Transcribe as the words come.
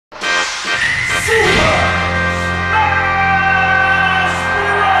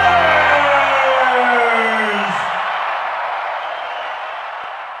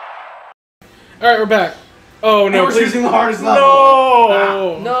Alright, we're back. Oh no, we're choosing the hardest level.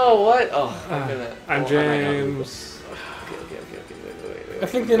 No! No, what? Oh, I'm James. I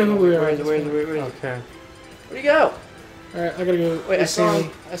think they know who we are. Where is it? Okay. Where'd he go? Alright, I gotta go. Wait, I saw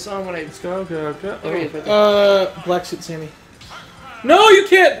him when I... Let's go. There he is, right there. Black suit Sammy. No, you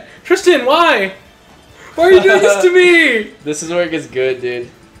can't! Tristan, why? Why are you doing this to me? This is where it gets good, dude.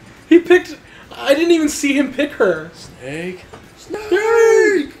 He picked... I didn't even see him pick her. Snake.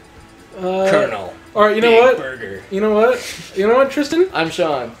 Colonel. Alright, you know what? Burger. You know what? You know what, Tristan? I'm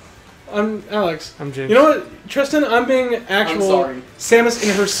Sean. I'm Alex. I'm James. You know what, Tristan? I'm being actual Samus in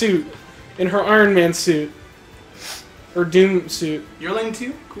her suit. In her Iron Man suit. Or Doom suit. You're lane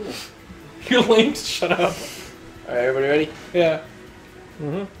 2? Cool. You're lame? Shut up. Alright, everybody ready? Yeah.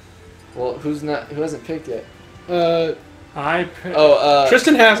 Well, who hasn't picked yet? I picked...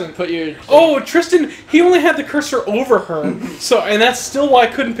 Tristan hasn't. Put your... Oh, Tristan, he only had the cursor over her. So, and that's still why I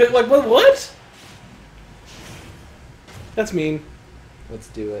couldn't pick, like, what? That's mean. Let's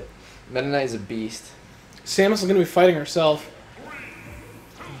do it. Meta Knight is a beast. Samus is gonna be fighting herself.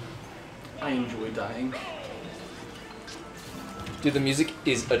 I enjoy dying. Dude, the music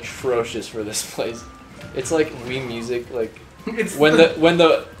is atrocious for this place. It's like Wii music, like it's when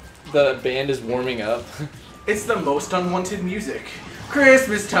the band is warming up. It's the most unwanted music.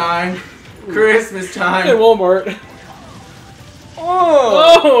 Christmas time. Christmas time. At Walmart.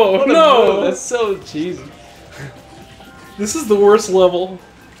 Oh no! That's so cheesy. This is the worst level.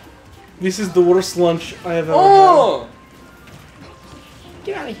 This is the worst lunch I have ever had.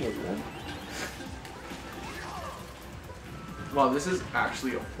 Get out of here, bro. Wow, this is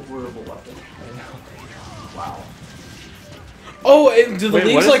actually a horrible weapon. I know. Wow. Oh, and do the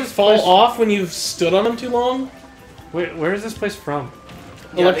leaves like fall place? off when you've stood on them too long? Wait, where is this place from?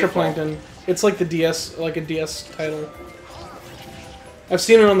 Yeah, Electroplankton. It's like the DS, like a DS title. I've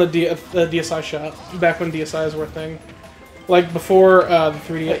seen it on the DSi shop back when DSi's were a thing, like before the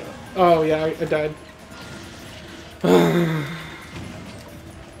 3D. Wait. Oh yeah, I died.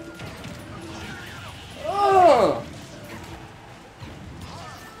 Oh!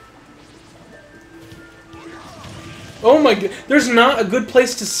 Oh my god, there's not a good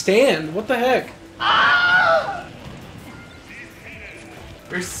place to stand. What the heck?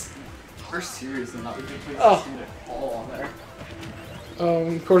 We're seriously not a good place Oh. to stand at all on there.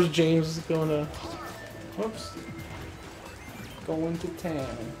 Of course James is going to... Whoops. Going to town.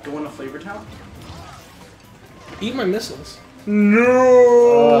 Going to Flavor Town? Eat my missiles. No!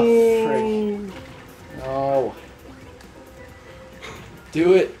 Oh, frick. No.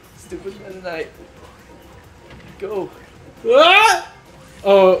 Do it. Stupid Meta Knight. Go. Ah!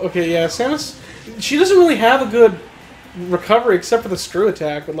 Oh, okay, yeah, Samus... She doesn't really have a good recovery except for the screw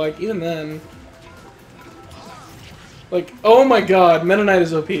attack, but like, even then... Like, oh my god, Meta Knight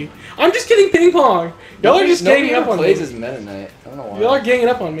is OP. I'm just getting ping pong! Y'all are just ganging up on me. Nobody plays as Meta Knight. I don't know why. Y'all are ganging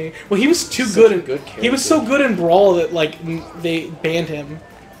up on me. Well, he was too Such good. a good He was so good in Brawl that, like, they banned him.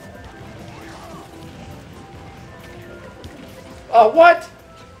 Oh, what?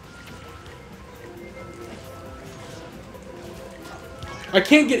 I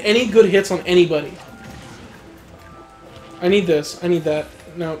can't get any good hits on anybody. I need this. I need that.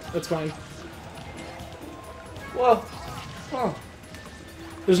 No, that's fine. Whoa. Oh.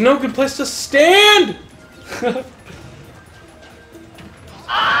 There's no good place to stand!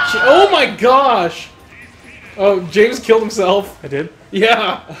 Oh my gosh! Oh, James killed himself. I did?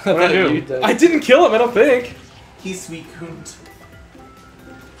 Yeah. What did I do? I didn't kill him, I don't think. He's sweet cooned.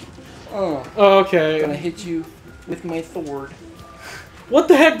 Oh. Okay. Gonna hit you with my sword. What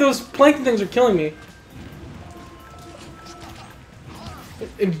the heck? Those plankton things are killing me.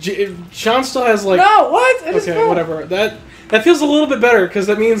 Sean still has like... No, what? I just Okay, fell. whatever. That feels a little bit better, because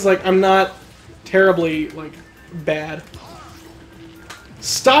that means, like, I'm not terribly, like, bad.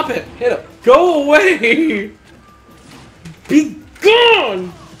 Stop it! Hit him. Go away! Be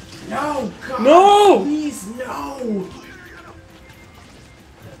gone! No! God! No! Please, no!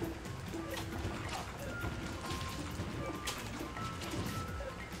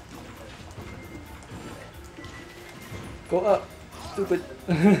 Go up. Stupid.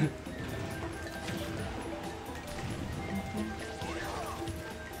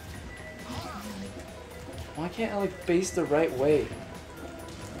 Why can't I, like, face the right way?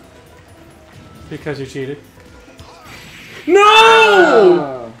 Because you cheated. No!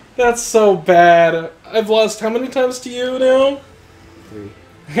 Oh. That's so bad. I've lost how many times to you now? 3.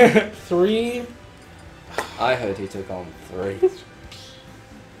 3? I heard he took on 3.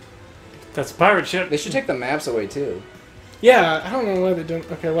 That's a pirate ship. They should take the maps away too. Yeah, I don't know why they don't.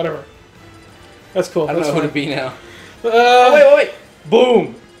 Okay, whatever. That's cool. I don't That's know who fine. to be now. Oh, Wait.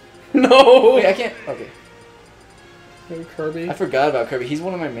 Boom! No! Wait, I can't. Okay. Maybe Kirby. I forgot about Kirby. He's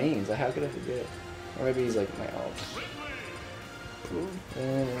one of my mains. How could I forget? Or maybe he's like my alt.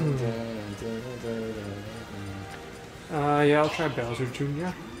 Yeah, I'll try Bowser Jr.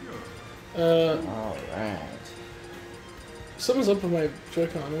 Alright. Something's up with my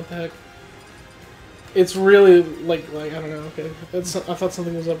Joy-Con. What the heck? It's really like I don't know. Okay, I thought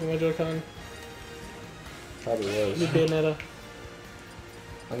something was up with my Joy-Con. Probably was. The Bayonetta.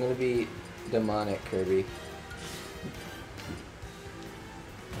 I'm gonna be demonic Kirby.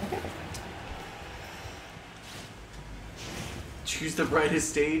 Choose the brightest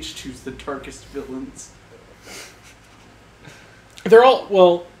stage, choose the darkest villains. They're all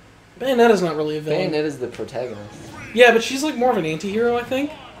well. Bayonetta's not really a villain. Bayonetta's the protagonist. Yeah, but she's like more of an anti-hero, I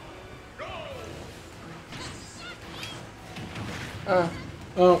think.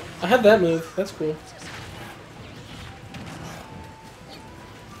 Oh, I had that move. That's cool.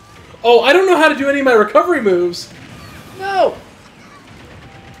 Oh, I don't know how to do any of my recovery moves. No!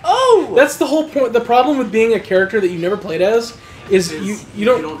 Oh! That's the whole point. The problem with being a character that you never played as is you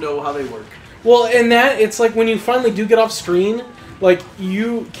don't know how they work. Well, in that, it's like when you finally do get off screen, like,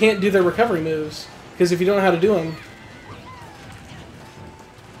 you can't do their recovery moves. Because if you don't know how to do them...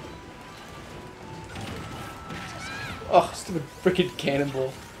 Oh, stupid freaking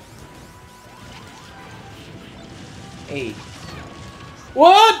cannonball. Hey.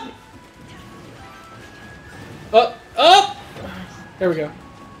 What? Up! There we go.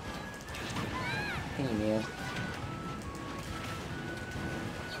 Hey, man.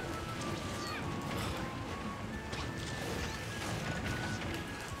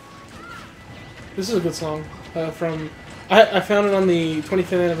 This is a good song. From... I found it on the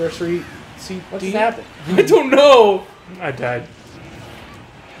 25th anniversary CD. What just happened? I don't know! I died.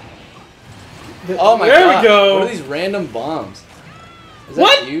 Oh my there god. We go. What are these random bombs? Is that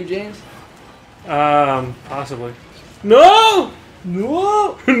What? you, James? Possibly. No!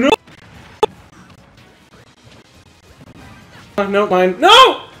 No! No! No, mine.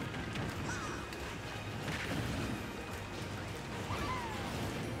 No!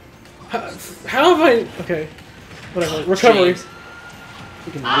 How have I... Okay. Whatever. Recovery. James.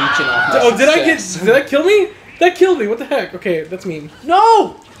 Freaking leeching off my Oh, did I success. Did that kill me? That killed me. What the heck? Okay, that's mean.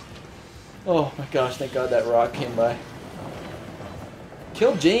 No! Oh my gosh, thank god that rock came by.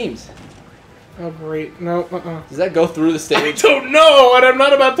 Kill James. Oh, great. No, Does that go through the I stage? don't know, and I'm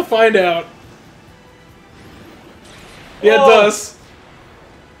not about to find out. Yeah, Oh. it does.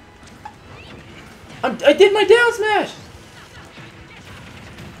 I did my down smash!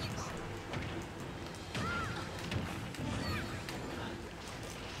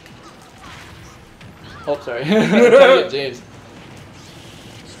 Oh, sorry. I'm trying to get James.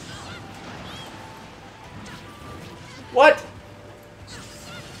 What?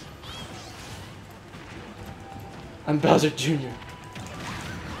 I'm Bowser Jr.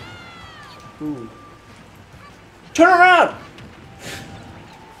 Ooh. Turn around!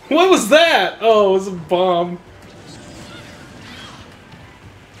 What was that? Oh, it was a bomb.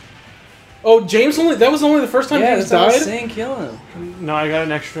 Oh, James only. That was only the first time James that's what I was died. saying, kill him. No, I got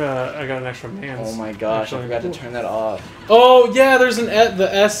an extra man's. Oh my gosh, Actually. I forgot to turn that off. Oh yeah, there's an the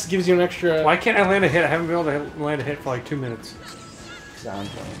S gives you an extra. Why can't I land a hit? I haven't been able to land a hit for like 2 minutes. Because I'm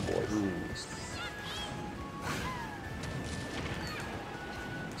playing boy. Ooh.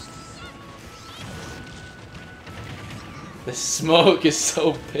 The smoke is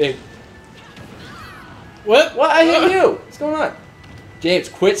so big. What? What? I hit you! What's going on? James,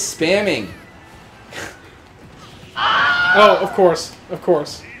 quit spamming. Oh, of course, of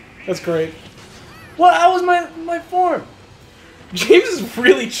course. That's great. What? How was my form? James is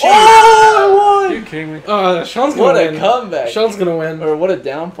really cheap. Oh, I Are won! you kidding me? Sean's gonna What win. a comeback. Sean's gonna win. Or what a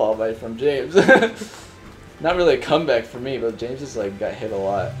downfall from James. Not really a comeback for me, but James just like got hit a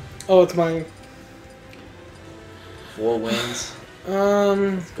lot. Oh, it's mine. 4 wins.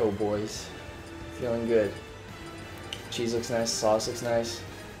 Let's go, boys. Feeling good. Cheese looks nice. Sauce looks nice.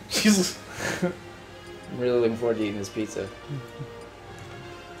 Jesus. I'm really looking forward to eating this pizza.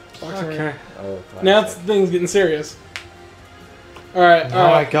 Okay. Oh, Now things getting serious. All right.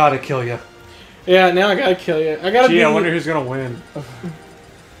 Now I gotta kill you. Yeah, now I gotta kill you. I gotta Gee, be. I wonder who's gonna win.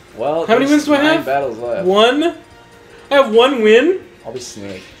 Well, How many wins do I have? 9 battles left. 1. I have 1 win. I'll be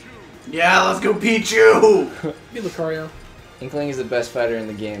Snake. Yeah, let's go Pichu! Be Lucario. Inkling is the best fighter in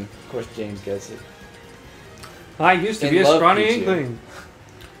the game. Of course, James gets it. I used to In be a love, scrawny Pichu. inkling.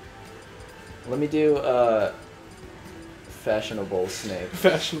 Let me do Fashionable snake.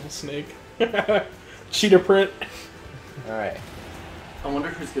 Fashionable snake. Cheetah print. Alright. I wonder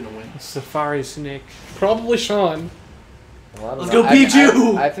who's gonna win. Safari snake. Probably Sean. Let's go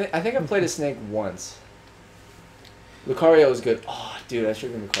Pichu! I think I played a snake once. Lucario was good. Oh, dude, I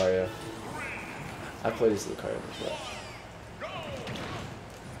should have been Lucario. I played as Lucario as well.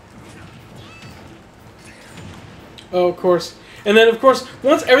 Oh, of course. And then, of course,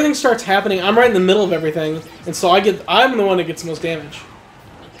 once everything starts happening, I'm right in the middle of everything, and so I'm the one that gets the most damage.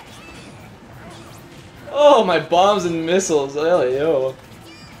 Oh, my bombs and missiles. Oh, yo.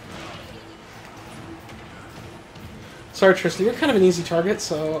 Sorry, Tristan, you're kind of an easy target,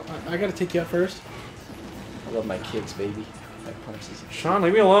 so I gotta take you out first. I love my kicks, baby. My punches. Sean,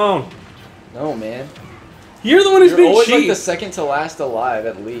 leave me alone. No, man. You're the one who's You're being always cheap. like the second to last alive,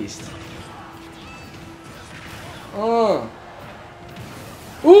 at least. Oh.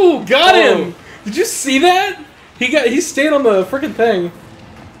 Ooh, got him! Did you see that? He stayed on the freaking thing.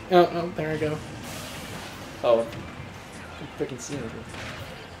 Oh, there I go. Oh. I'm freaking seeing it.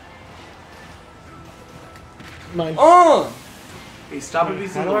 Mine. Oh! Hey, stop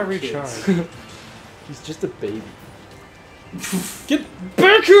abusing How do I little recharge? kids. He's just a baby. Get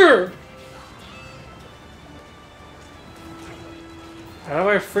back here! How do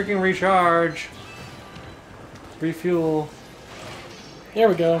I freaking recharge? Refuel. There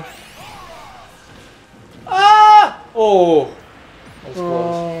we go. Ah! Oh! That was close.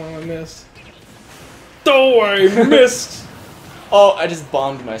 Oh, I missed. Oh, I missed! Oh, I just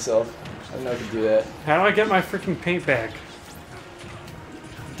bombed myself. I didn't know I could do that. How do I get my freaking paint back?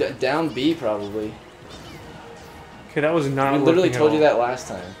 Down B, probably. Okay, that was not. I literally working at told you all. that last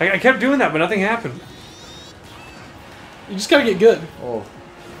time. I kept doing that, but nothing happened. You just gotta get good. Oh.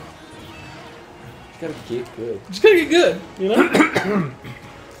 You gotta get good. You just gotta get good, you know?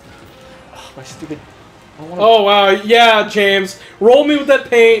 Oh, my stupid... I wanna... Oh, wow. Yeah, James. Roll me with that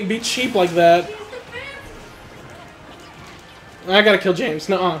paint. Be cheap like that. I gotta kill James.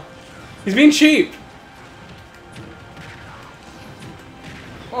 Nuh-uh. He's being cheap.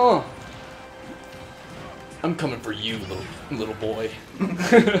 Oh. I'm coming for you, little boy.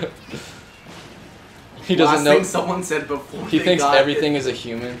 He doesn't Last know. thing someone said before. He they thinks got everything it. is a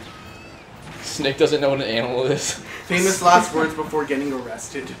human. Snake doesn't know what an animal is. Famous last words before getting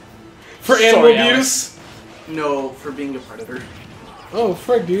arrested. For Sorry, animal Alex. abuse. No, for being a predator. Oh,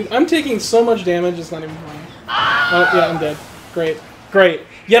 frick, dude. I'm taking so much damage, it's not even funny. Oh, yeah, I'm dead. Great. Great.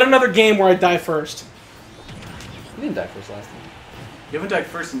 Yet another game where I die first. You didn't die first last time. You haven't died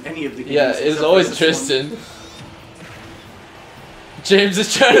first in any of the games. Yeah, it's except for always this Tristan. James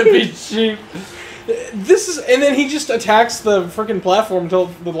is trying to be cheap. This is, and then he just attacks the freaking platform until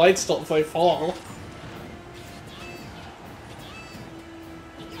the lights don't like fall.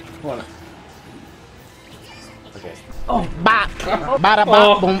 Come on. Okay. Oh, bop. Bada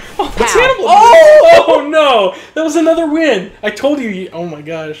bop, boom. What's Pow. Hannibal? Oh no! That was another win. I told you. Oh my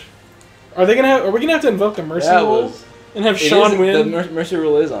gosh. Are they gonna have? Are we gonna have to invoke the mercy Yeah, it rule was. and have It Sean is- win? The Mercy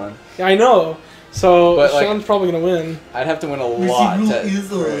Rule is on. Yeah, I know. So But, like- Sean's probably gonna win. I'd have to win a lot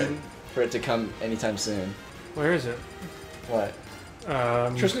for it to come anytime soon. Where is it? What?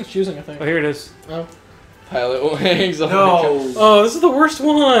 Tristan's choosing, I think. Oh, here it is. Oh. Pilot wings. Oh my No. God. Oh, this is the worst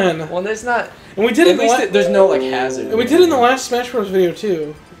one. Well, there's not. And we did it. At least there's no like hazard. And we did it in the last Smash Bros. Video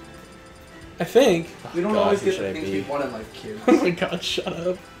too. I think. We don't God, always who get should the I things be? we want in life, kids. Oh my god, shut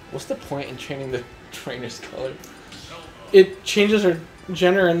up. What's the point in training the trainer's color? It changes their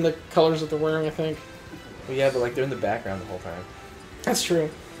gender and the colors that they're wearing, I think. Well, yeah, but like they're in the background the whole time. That's true.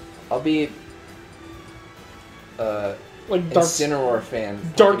 I'll be Like dark, Incineroar fan.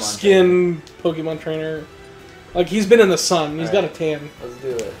 dark Pokemon skin Pokemon trainer. Like he's been in the sun. He's got a tan. fan. Let's do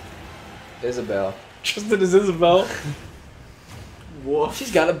it. Isabelle. Tristan is Isabelle. Woof.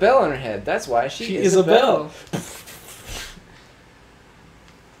 She's got a bell on her head. That's why She is a bell.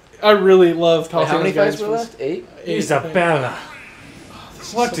 I really love Wait, how many guys fights were left? 8? Isabella.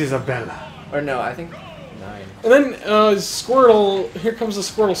 What Isabella? Or no, I think 9. And then Squirtle. Here comes the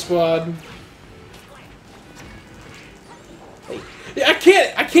Squirtle squad. Hey. Yeah,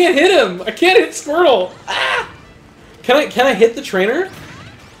 I can't hit him. I can't hit Squirtle. Ah! Can I hit the trainer?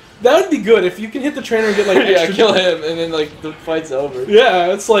 That would be good if you can hit the trainer and get like Yeah, extra. kill him, and then like the fight's over.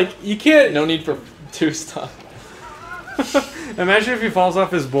 Yeah, it's like you can't. No need for 2 stuff. Imagine if he falls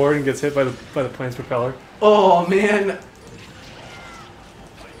off his board and gets hit by the plane's propeller. Oh man.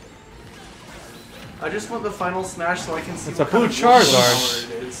 I just want the final smash so I can see It's what a blue kind of willpower Charizard.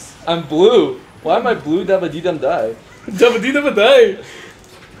 it is. I'm blue. Why am I blue? Dabba dee dum die. Dabba-dee-dabba-day.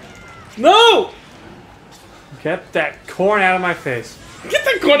 No! Get that corn out of my face. Get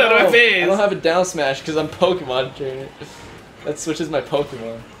that corn out of my I face! don't have a down smash because I'm Pokemon trainer. That switches my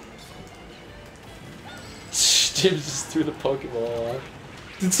Pokemon. James just threw the Pokeball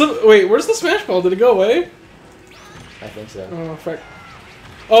off. Wait, where's the Smash Ball? Did it go away? I think so. Oh, fuck.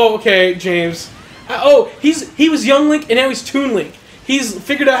 Oh, okay, James. Oh, he was Young Link and now he's Toon Link. He's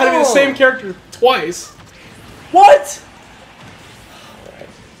figured out how to be the same character twice. What?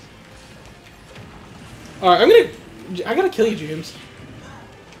 Alright, I gotta kill you, James.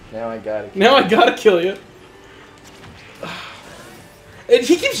 Now I gotta kill you. And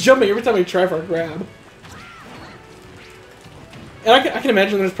he keeps jumping every time I try for a grab. And I can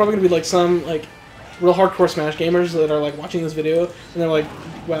imagine there's probably gonna be like some like real hardcore Smash gamers that are like watching this video and they're like,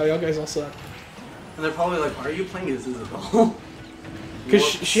 wow, y'all guys all suck. And they're probably like, why are you playing as Isabelle? Because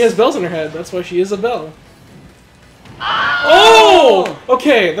she has bells in her head, that's why she is a bell. Oh!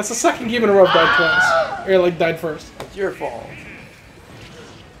 Okay, that's the second game in a row I've died twice. Or like died first. It's your fault.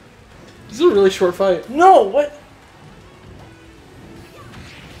 This is a really short fight. No, what?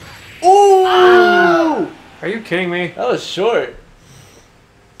 Oh! Are you kidding me? That was short.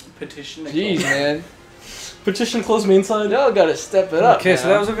 Petition. Jeez, man. Petition close main side. Y'all gotta step it up. Okay, so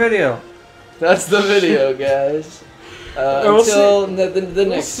that was a video. That's the video, guys. We'll Until the next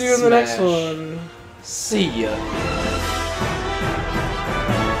We'll see you in the next Smash. one. See ya.